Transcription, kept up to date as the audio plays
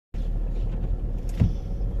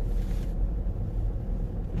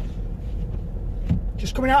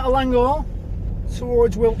Just coming out of Langall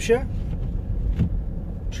towards Wiltshire,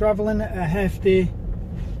 travelling at a hefty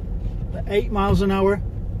 8 miles an hour.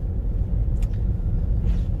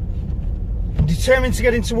 I'm determined to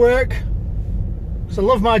get into work because I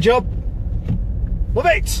love my job. Love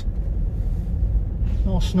it!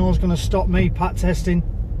 No snow's going to stop me pat testing.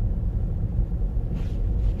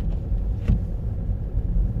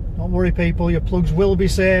 Don't worry people, your plugs will be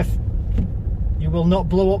safe. You will not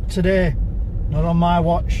blow up today. Not on my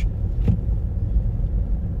watch.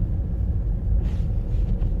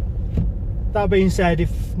 That being said,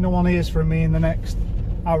 if no one hears from me in the next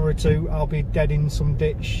hour or two, I'll be dead in some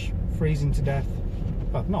ditch, freezing to death.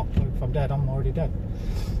 Well, not if I'm dead, I'm already dead.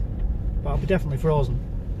 But I'll be definitely frozen.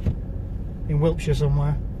 In Wiltshire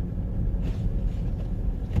somewhere.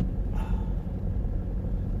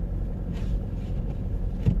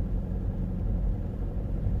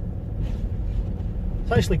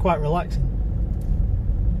 It's actually quite relaxing.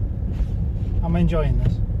 I'm enjoying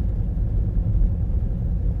this.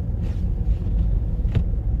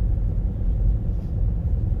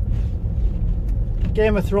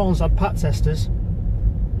 Game of Thrones had pat testers.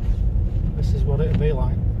 This is what it'll be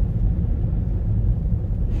like.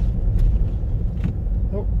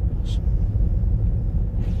 Oh.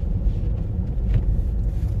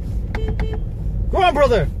 Go on,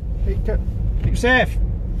 brother! Keep safe.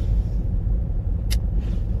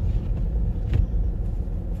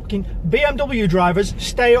 Fucking BMW drivers,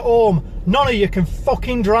 stay at home. None of you can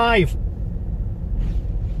fucking drive.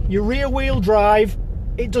 Your rear wheel drive,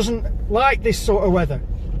 it doesn't like this sort of weather.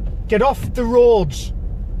 Get off the roads.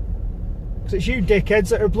 Because it's you dickheads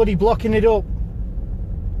that are bloody blocking it up.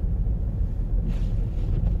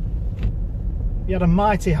 If you had a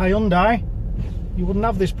mighty Hyundai, you wouldn't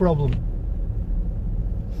have this problem.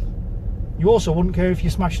 You also wouldn't care if you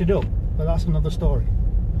smashed it up, but that's another story.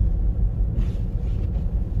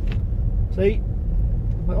 See?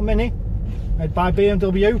 Little Mini, made by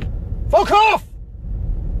BMW. Fuck off!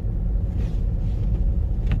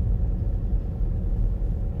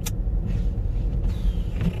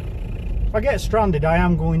 If I get stranded, I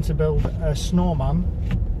am going to build a snowman.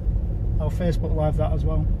 I'll Facebook Live that as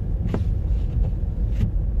well.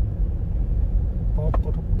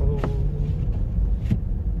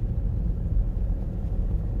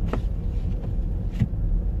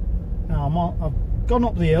 Now I've gone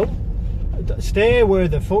up the hill. Stay where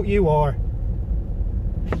the fuck you are.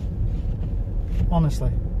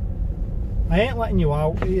 Honestly. I ain't letting you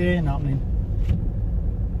out. It ain't happening.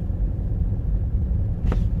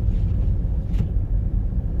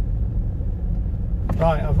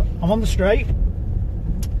 Right, I'm on the straight.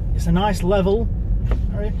 It's a nice level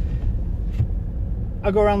area. I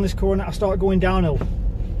go around this corner, I start going downhill.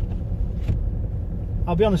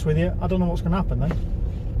 I'll be honest with you, I don't know what's going to happen then.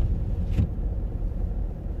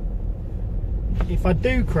 If I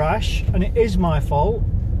do crash, and it is my fault,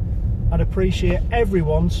 I'd appreciate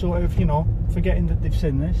everyone sort of, you know, forgetting that they've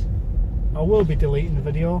seen this. I will be deleting the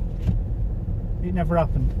video. It never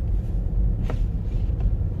happened.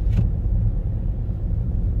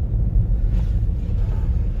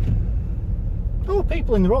 Oh,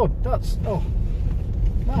 people in the road. That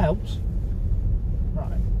helps.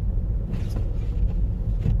 Right.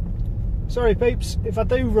 Sorry peeps, if I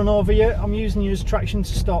do run over you, I'm using you as traction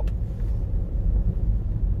to stop.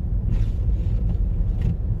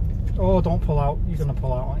 Oh, don't pull out. You're going to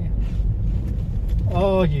pull out, aren't you?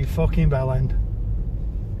 Oh, you fucking bellend.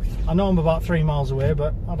 I know I'm about 3 miles away,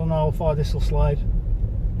 but I don't know how far this will slide.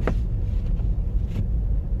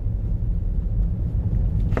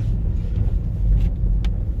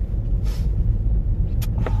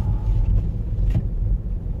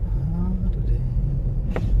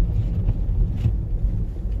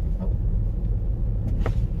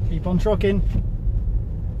 Keep on trucking.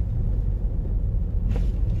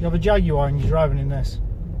 You have a Jaguar and you're driving in this.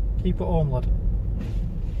 Keep it home, lad.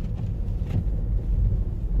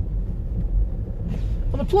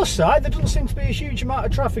 On the plus side, there doesn't seem to be a huge amount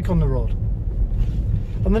of traffic on the road.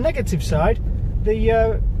 On the negative side,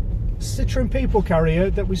 the Citroen people carrier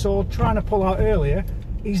that we saw trying to pull out earlier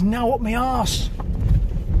is now up my arse.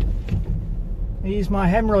 He is my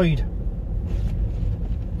hemorrhoid.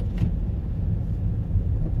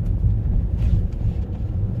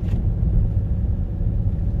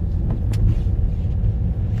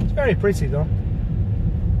 Very pretty though.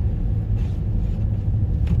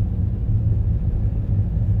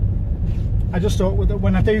 I just thought that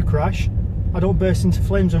when I do crash, I don't burst into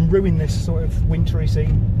flames and ruin this sort of wintry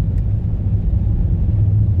scene.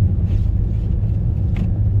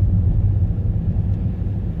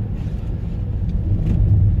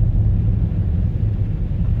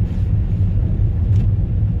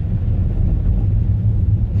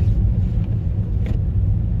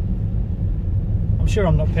 sure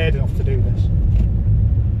I'm not paid enough to do this.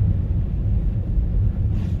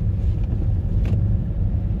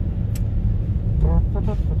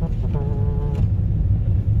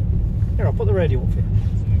 Here, I'll put the radio up for you.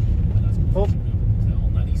 Oh.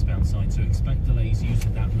 On that eastbound side, so expect delays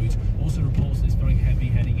using that route. Also reports that it's very heavy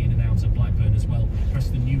heading in and out of Blackburn as well.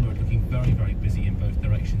 Preston New Road looking very, very busy in both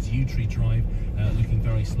directions. Yew Tree Drive looking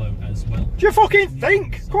very slow as well. Do you fucking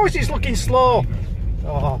think? Of course it's looking slow.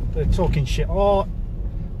 Oh, they're talking shit. Oh,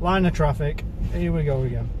 line of traffic. Here we go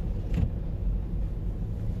again.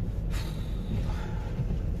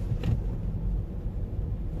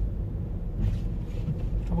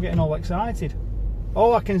 I'm getting all excited.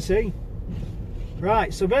 All I can see.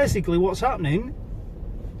 Right, so basically what's happening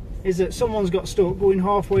is that someone's got stuck going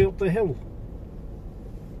halfway up the hill.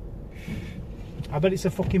 I bet it's a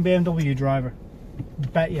fucking BMW driver.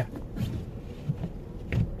 Bet you.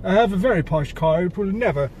 I have a very posh car, it will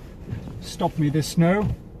never stop me this snow.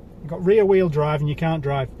 You've got rear wheel drive and you can't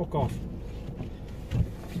drive. Fuck off.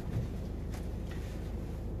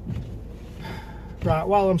 Right,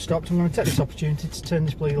 while I'm stopped, I'm going to take this opportunity to turn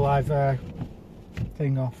this bloody live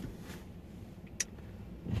thing off.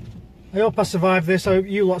 I hope I survived this. I hope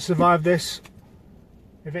you lot survived this.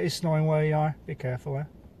 If it is snowing where you are, be careful, eh?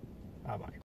 Bye bye.